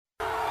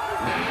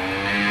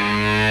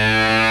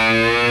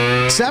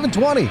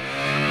720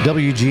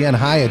 WGN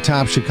high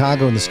atop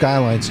Chicago in the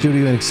Skyline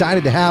Studio, and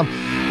excited to have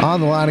on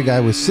the line a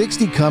guy with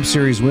 60 Cup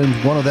Series wins,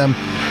 one of them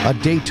a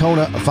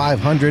Daytona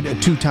 500, a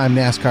two-time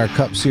NASCAR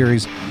Cup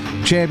Series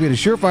champion, a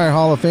Surefire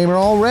Hall of Famer,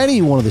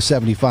 already one of the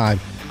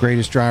 75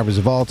 greatest drivers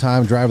of all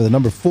time, driver the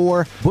number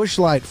 4 Busch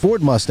Light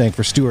Ford Mustang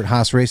for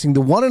Stewart-Haas Racing,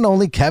 the one and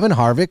only Kevin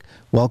Harvick.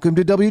 Welcome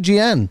to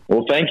WGN.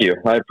 Well, thank you.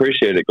 I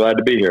appreciate it. Glad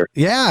to be here.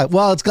 Yeah,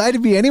 well, it's glad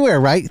to be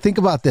anywhere, right? Think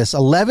about this.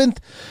 11th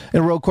in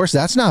a road course.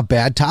 That's not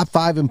bad. Top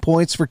 5 in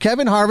points. For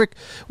Kevin Harvick,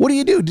 what do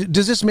you do?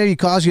 Does this maybe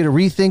cause you to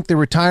rethink the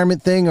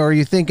retirement thing, or are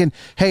you thinking,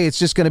 hey, it's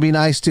just going to be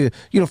nice to,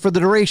 for the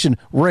duration,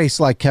 race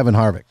like Kevin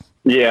Harvick?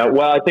 Yeah,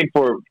 well, I think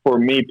for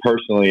me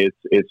personally,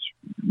 it's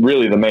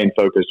really the main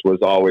focus was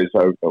always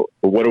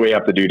what do we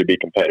have to do to be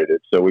competitive.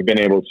 So we've been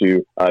able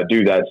to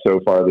do that so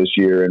far this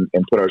year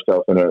and put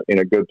ourselves in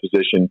a good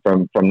position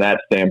from that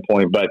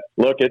standpoint. But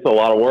look, it's a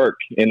lot of work.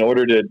 In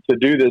order to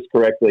do this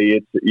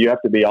correctly, you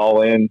have to be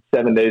all in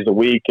 7 days a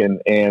week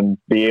and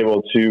be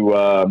able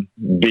to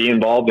be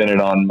involved in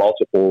it on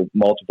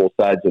multiple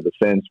sides of the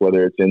fence,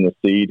 whether it's in the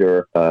seat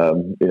or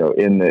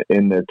in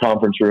the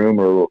conference room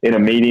or in a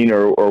meeting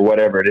or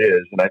whatever it is.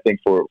 And I think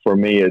for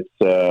me, it's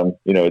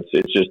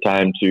just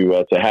time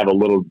to have a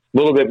little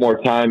bit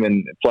more time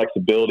and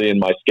flexibility in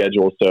my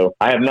schedule. So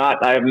I have not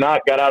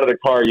got out of the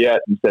car yet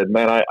and said,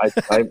 man,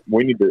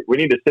 we need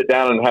to sit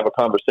down and have a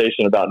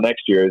conversation about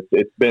next year.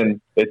 It's been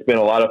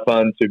a lot of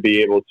fun to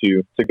be able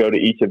to go to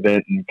each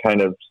event and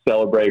kind of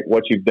celebrate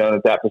what you've done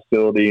at that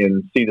facility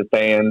and see the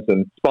fans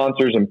and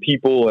sponsors and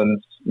people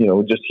and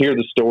just hear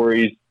the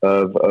stories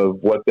of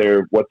what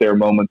their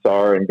moments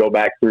are and go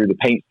back through the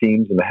paint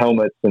schemes and the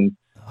helmets. And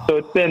so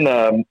it's been,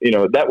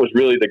 that was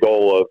really the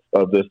goal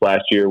of this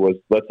last year was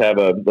let's have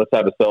a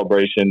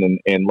celebration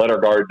and let our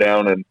guard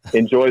down and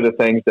enjoy the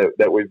things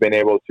that we've been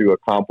able to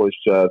accomplish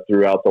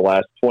throughout the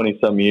last 20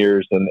 some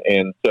years.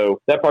 And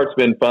so that part's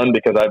been fun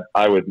because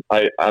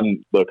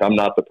I'm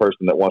not the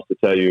person that wants to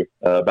tell you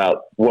about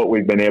what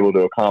we've been able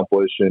to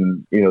accomplish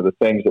and, the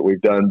things that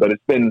we've done, but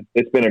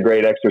it's been a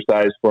great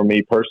exercise for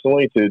me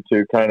personally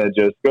to kind of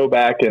just go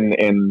back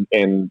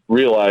and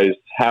realize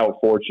how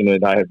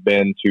fortunate I have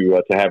been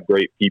to have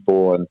great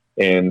people and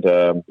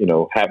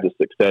have the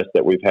success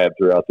that we've had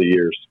throughout the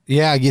years.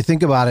 Yeah, you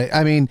think about it.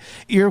 I mean,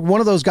 you're one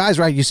of those guys,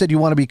 right? You said you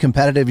want to be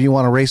competitive. You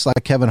want to race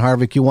like Kevin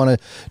Harvick. You want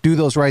to do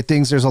those right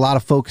things. There's a lot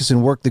of focus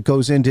and work that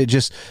goes into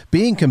just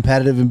being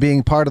competitive and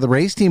being part of the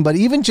race team, but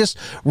even just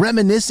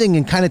reminiscing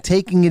and kind of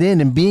taking it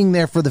in and being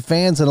there for the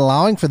fans and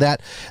allowing for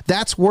that,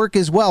 that's work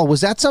as well.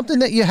 Was that something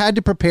that you had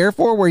to prepare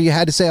for, where you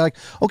had to say, like,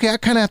 okay, I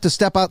kind of have to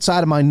step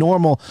outside of my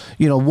normal,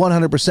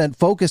 100%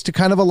 focus to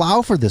kind of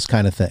allow for this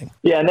kind of thing?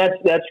 Yeah, and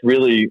that's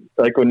really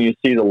like when you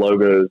see the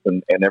logos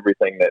and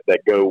everything that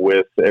go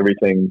with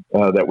everything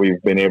that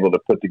we've been able to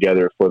put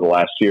together for the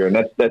last year. And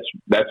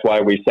that's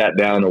why we sat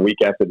down a week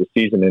after the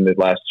season ended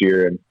last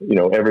year. And,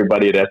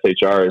 everybody at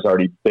SHR has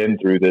already been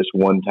through this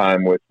one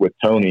time with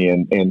Tony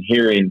and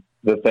hearing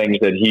the things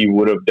that he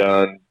would have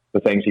done, the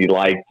things he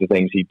liked, the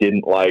things he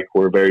didn't like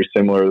were very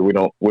similar. We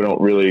don't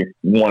really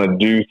want to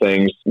do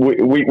things.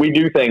 We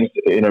do things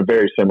in a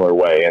very similar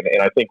way.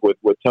 And I think with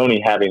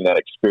Tony having that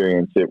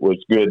experience, it was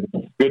good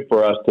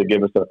for us to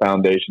give us a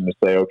foundation to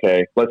say,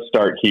 okay, let's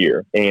start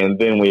here. And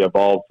then we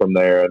evolved from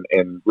there.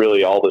 And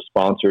really all the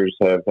sponsors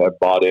have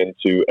bought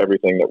into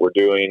everything that we're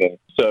doing. And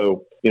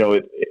so,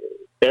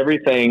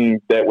 everything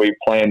that we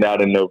planned out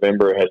in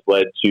November has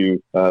led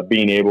to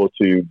being able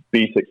to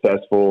be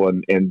successful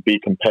and be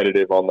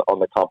competitive on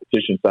the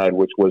competition side,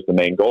 which was the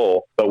main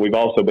goal. But we've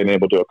also been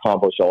able to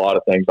accomplish a lot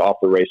of things off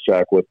the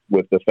racetrack with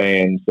the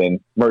fans and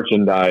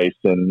merchandise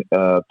and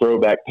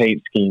throwback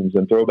paint schemes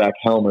and throwback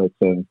helmets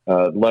and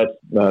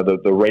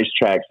the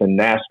racetracks and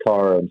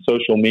NASCAR and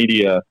social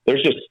media.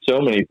 There's just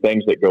so many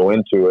things that go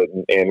into it,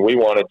 and we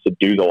wanted to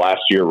do the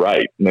last year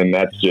right. And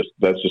that's just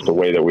the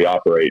way that we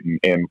operate,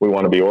 and we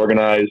want to be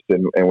organized.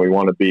 And we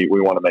want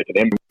to make an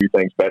impact, do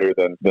things better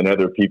than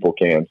other people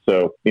can.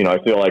 So, I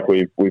feel like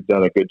we've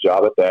done a good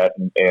job at that.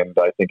 And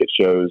I think it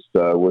shows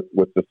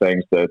with the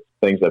things that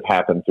have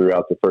happened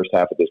throughout the first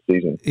half of this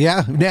season.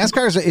 Yeah.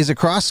 NASCAR is a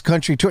cross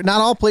country tour.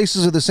 Not all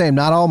places are the same.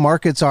 Not all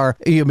markets are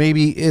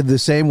maybe the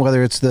same,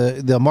 whether it's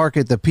the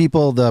market, the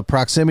people, the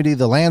proximity,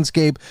 the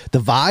landscape, the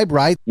vibe,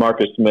 right?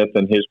 Marcus Smith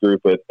and his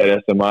group at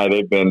SMI,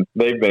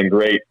 they've been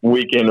great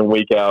week in and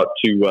week out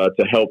to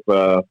help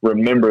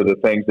remember the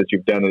things that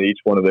you've done at each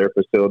one of their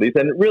facilities.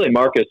 And really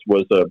Marcus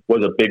was a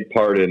big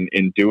part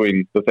in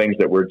doing the things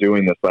that we're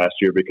doing this last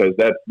year, because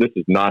this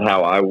is not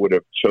how I would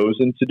have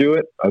chosen to do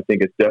it. I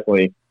think it's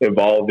definitely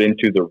evolved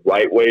into the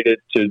right way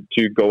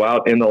to go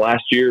out in the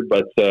last year,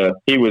 but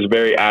he was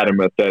very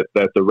adamant that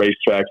the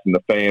racetracks and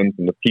the fans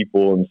and the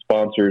people and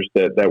sponsors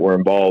that were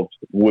involved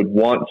would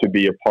want to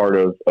be a part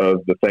of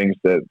the things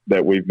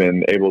that we've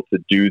been able to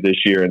do this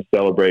year and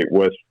celebrate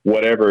with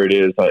whatever it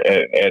is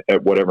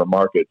at whatever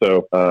market.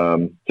 So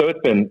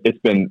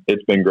it's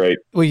it's been great.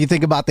 Well, you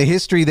think about the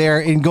history there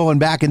in going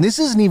back, and this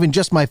isn't even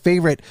just my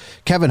favorite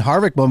Kevin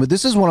Harvick moment.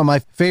 This is one of my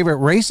favorite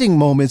racing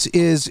moments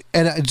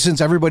and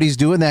since everybody's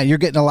doing that, you're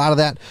getting a lot of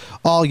that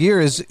all year,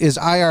 is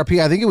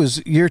IRP. I think it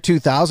was year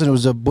 2000. It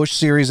was a Busch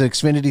Series, an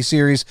Xfinity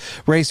Series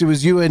race. It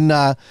was you and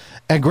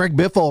Greg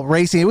Biffle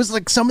racing. It was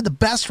like some of the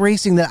best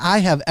racing that I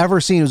have ever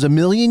seen. It was a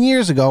million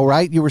years ago,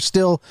 right? You were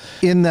still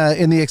in the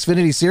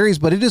Xfinity Series,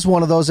 but it is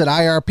one of those at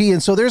IRP,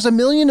 and so there's a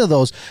million of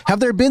those. Have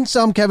there been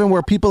some, Kevin,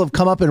 where people have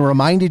come up and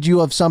reminded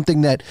you of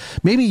something that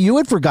maybe you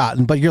had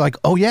forgotten, but you're like,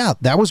 oh yeah,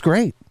 that was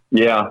great?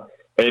 Yeah.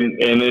 And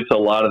it's a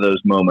lot of those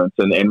moments.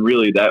 And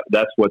really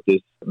that's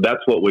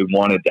what we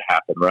wanted to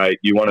happen, right?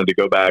 You wanted to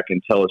go back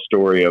and tell a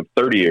story of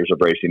 30 years of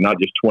racing, not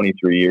just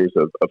 23 years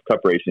of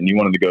Cup racing. You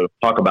wanted to go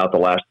talk about the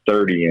last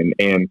 30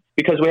 and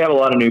because we have a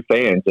lot of new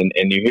fans and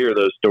you hear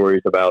those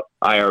stories about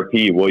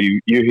IRP. Well,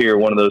 you hear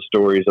one of those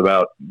stories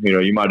about,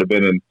 you might have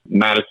been in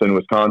Madison,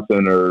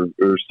 Wisconsin or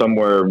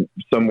somewhere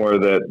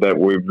that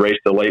we've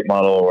raced a late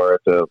model or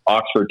at the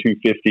Oxford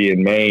 250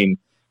 in Maine.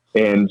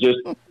 And just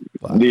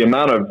wow. the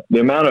amount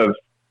of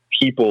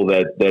people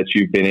that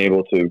you've been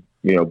able to,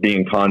 be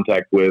in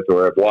contact with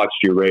or have watched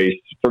your race.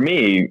 For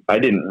me, I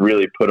didn't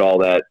really put all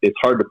that. It's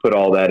hard to put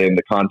all that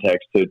into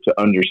context to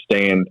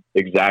understand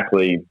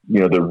exactly,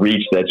 the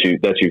reach that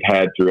you've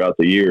had throughout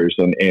the years.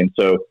 And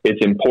so it's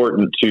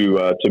important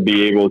to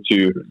be able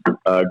to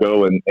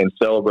go and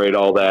celebrate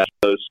all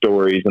those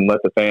stories and let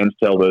the fans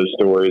tell those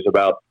stories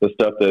about the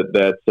stuff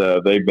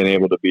that they've been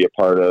able to be a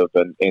part of.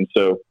 And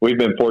so we've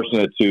been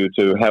fortunate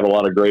to have a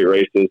lot of great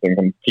races and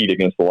compete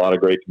against a lot of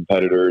great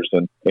competitors.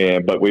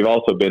 But we've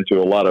also been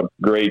to a lot of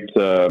great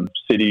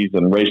cities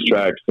and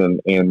racetracks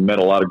and met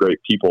a lot of great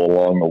people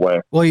along the way.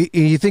 Well,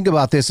 you think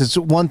about this, it's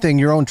one thing,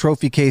 your own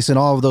trophy case and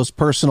all of those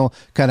personal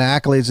kind of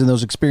accolades and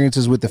those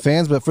experiences with the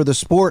fans, but for the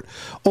sport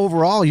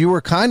overall,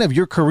 your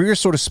career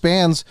sort of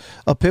spans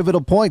a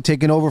pivotal point,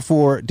 taking over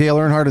for Dale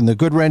Earnhardt in the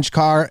Good Wrench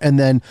car. And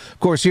then, of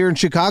course, here in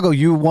Chicago,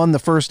 you won the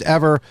first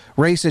ever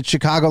race at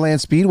Chicagoland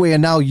Speedway,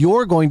 and now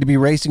you're going to be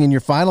racing in your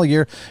final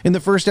year in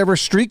the first ever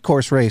street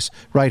course race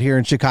right here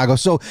in Chicago.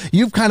 So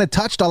you've kind of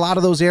touched a lot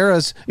of those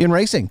eras in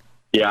racing.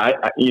 Yeah,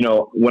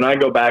 when I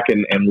go back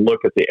and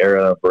look at the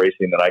era of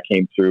racing that I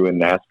came through in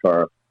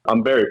NASCAR,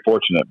 I'm very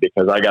fortunate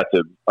because I got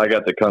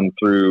to come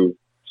through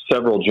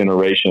several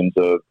generations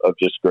of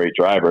just great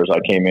drivers. I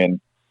came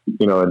in,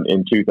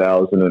 in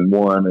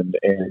 2001, and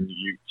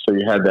you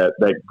had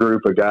that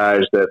group of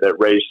guys that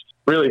raced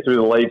really through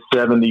the late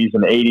 70s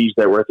and 80s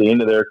that were at the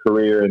end of their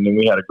career, and then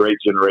we had a great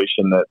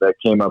generation that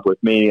came up with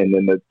me, and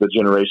then the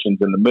generations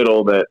in the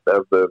middle of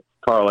the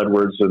Carl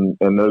Edwards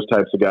and those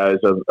types of guys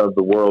of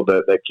the world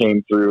that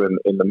came through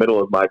in the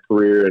middle of my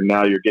career. And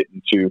now you're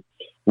getting to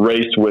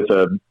race with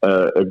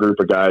a group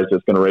of guys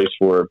that's going to race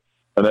for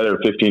another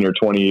 15 or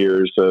 20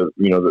 years,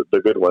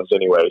 the good ones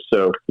anyway.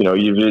 So,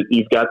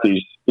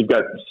 you've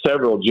got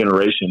several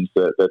generations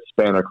that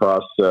span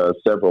across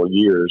several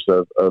years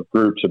of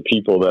groups of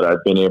people that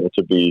I've been able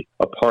to be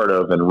a part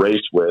of and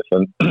race with.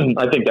 And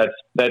I think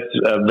that's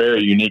a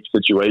very unique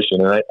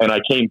situation. And I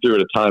came through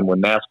at a time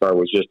when NASCAR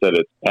was just at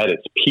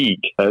its peak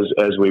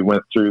as we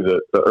went through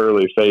the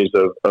early phase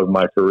of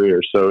my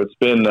career. So it's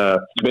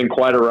been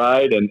quite a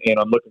ride, and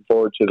I'm looking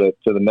forward to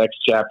the next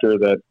chapter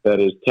that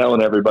is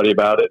telling everybody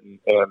about it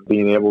and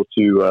being able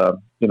to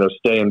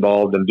stay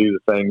involved and do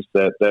the things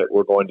that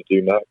we're going to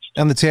do next.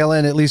 On the tail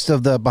end, at least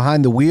of the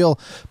behind the wheel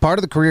part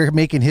of the career,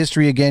 making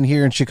history again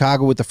here in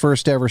Chicago with the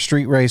first ever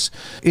street race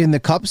in the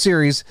Cup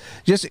Series.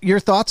 Just your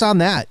thoughts on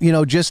that,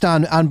 just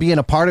on being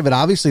a part of it.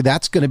 Obviously,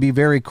 that's going to be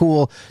very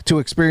cool to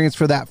experience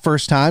for that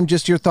first time.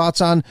 Just your thoughts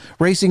on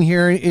racing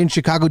here in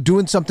Chicago,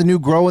 doing something new,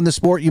 growing the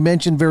sport. You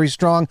mentioned very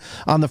strong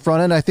on the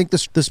front end. I think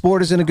the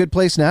sport is in a good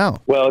place now.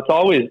 Well,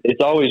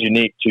 it's always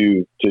unique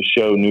to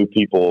show new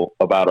people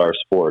about our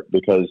sport,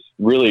 because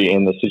really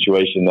in the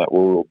situation that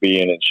we'll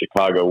be in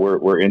Chicago,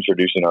 we're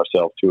introducing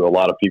ourselves to a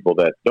lot of people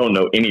that don't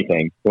know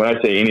anything. When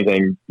I say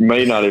anything,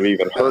 may not have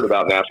even heard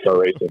about NASCAR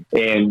racing.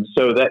 And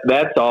so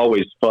that's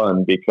always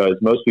fun, because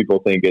most people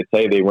think it's,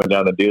 hey, they went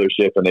down to the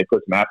dealership and they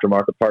put some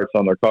aftermarket parts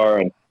on their car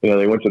and,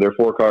 they went to their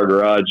 4-car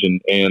garage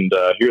and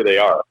here they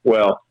are.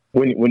 Well,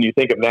 when you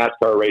think of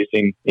NASCAR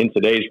racing in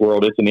today's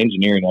world, it's an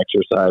engineering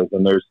exercise,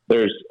 and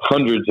there's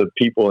hundreds of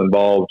people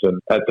involved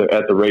at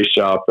the race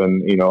shop,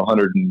 and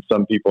 100 and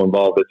some people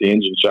involved at the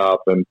engine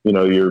shop, and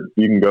you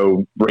can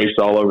go race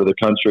all over the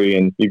country,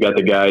 and you've got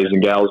the guys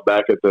and gals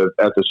back at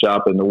the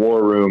shop in the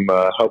war room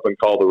helping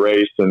call the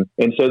race,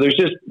 and so there's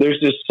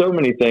just so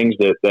many things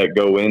that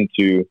go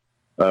into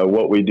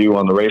what we do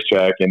on the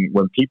racetrack. And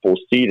when people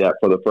see that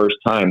for the first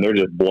time, they're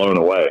just blown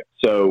away.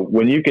 So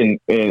when you can,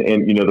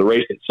 and the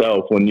race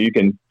itself, when you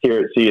can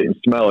hear it, see it, and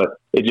smell it,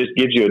 it just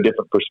gives you a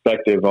different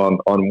perspective on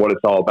what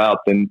it's all about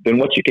than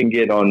what you can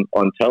get on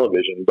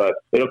television. But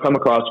it'll come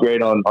across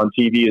great on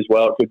TV as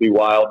well. It could be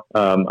wild.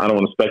 I don't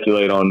want to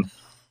speculate on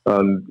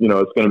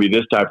it's going to be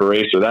this type of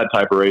race or that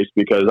type of race,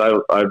 because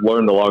I've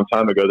learned a long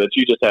time ago that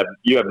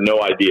you have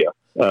no idea.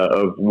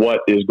 of what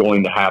is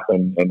going to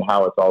happen and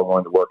how it's all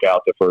going to work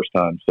out the first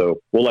time. So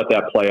we'll let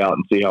that play out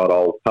and see how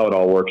it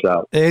all works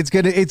out. It's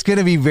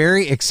gonna be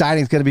very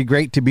exciting. It's gonna be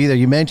great to be there.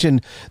 You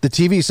mentioned the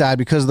TV side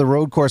because of the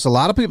road course. A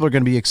lot of people are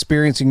going to be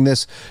experiencing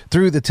this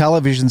through the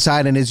television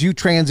side. And as you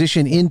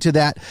transition into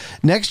that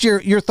next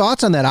year, your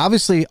thoughts on that?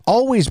 Obviously,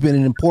 always been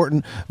an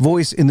important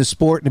voice in the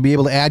sport, and to be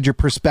able to add your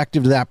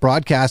perspective to that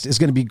broadcast is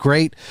going to be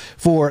great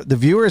for the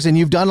viewers. And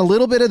you've done a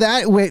little bit of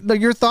that.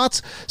 Your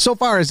thoughts so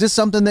far? Is this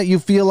something that you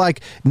feel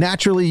like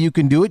naturally you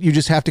can do it? You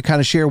just have to kind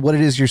of share what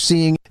it is you're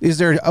seeing. Is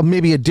there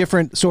maybe a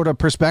different sort of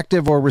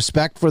perspective or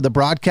respect for the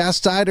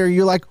broadcast side, or are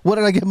you like, what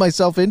did I get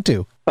myself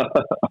into?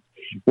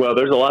 Well,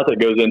 there's a lot that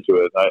goes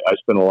into it. I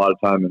spent a lot of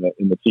time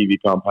in the TV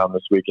compound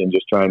this weekend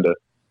just trying to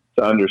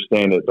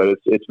understand it, but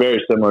it's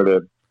very similar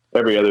to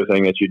every other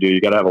thing that you do.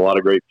 You got to have a lot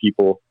of great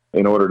people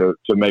in order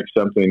to make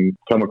something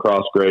come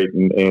across great,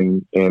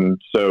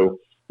 and so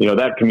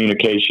that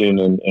communication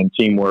and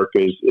teamwork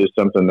is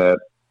something that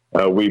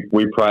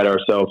we pride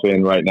ourselves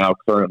in right now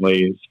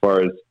currently, as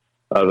far as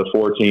the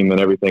 4 team and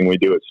everything we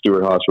do at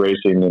Stewart-Haas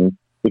Racing. And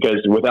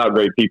because without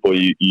great people,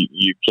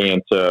 you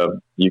can't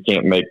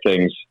make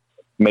things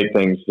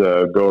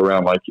go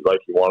around like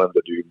you want them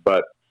to do.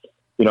 But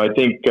I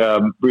think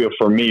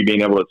for me,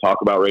 being able to talk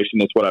about racing,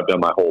 that's what I've done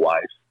my whole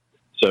life.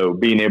 So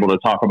being able to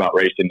talk about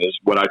racing is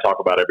what I talk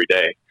about every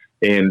day,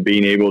 and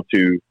being able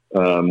to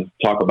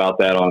talk about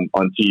that on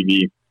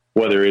TV,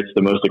 whether it's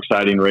the most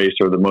exciting race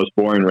or the most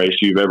boring race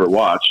you've ever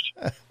watched,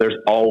 there's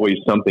always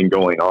something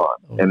going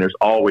on, and there's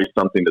always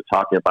something to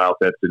talk about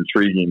that's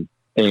intriguing.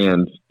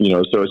 And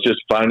so it's just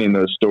finding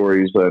those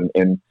stories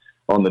and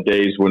on the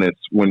days when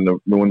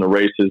the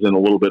race is in a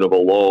little bit of a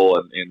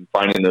lull, and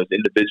finding those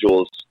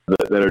individuals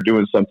that are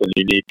doing something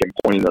unique and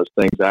pointing those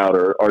things out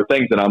are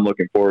things that I'm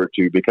looking forward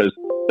to, because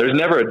there's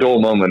never a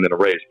dull moment in a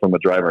race from a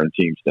driver and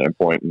team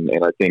standpoint.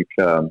 And I think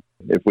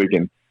if we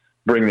can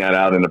bring that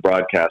out in the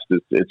broadcast,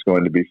 it's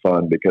going to be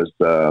fun, because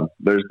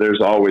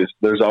there's always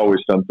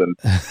something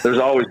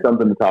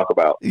to talk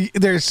about.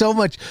 There's so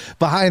much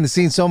behind the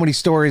scenes, so many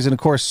stories, and of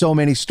course so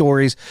many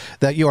stories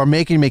that you are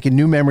making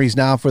new memories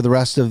now for the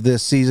rest of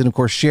this season. Of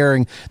course,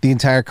 sharing the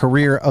entire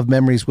career of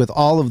memories with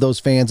all of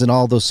those fans and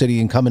all of those cities,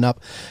 and coming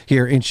up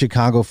here in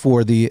Chicago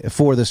for the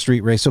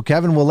street race. So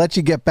Kevin, we'll let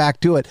you get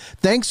back to it.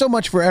 Thanks so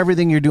much for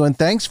everything you're doing.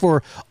 Thanks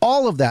for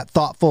all of that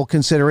thoughtful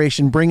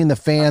consideration, bringing the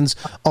fans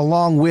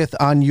along with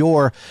on your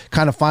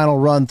kind of final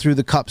run through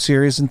the Cup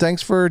Series. And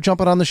thanks for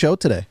jumping on the show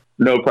today.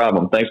 No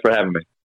problem. Thanks for having me.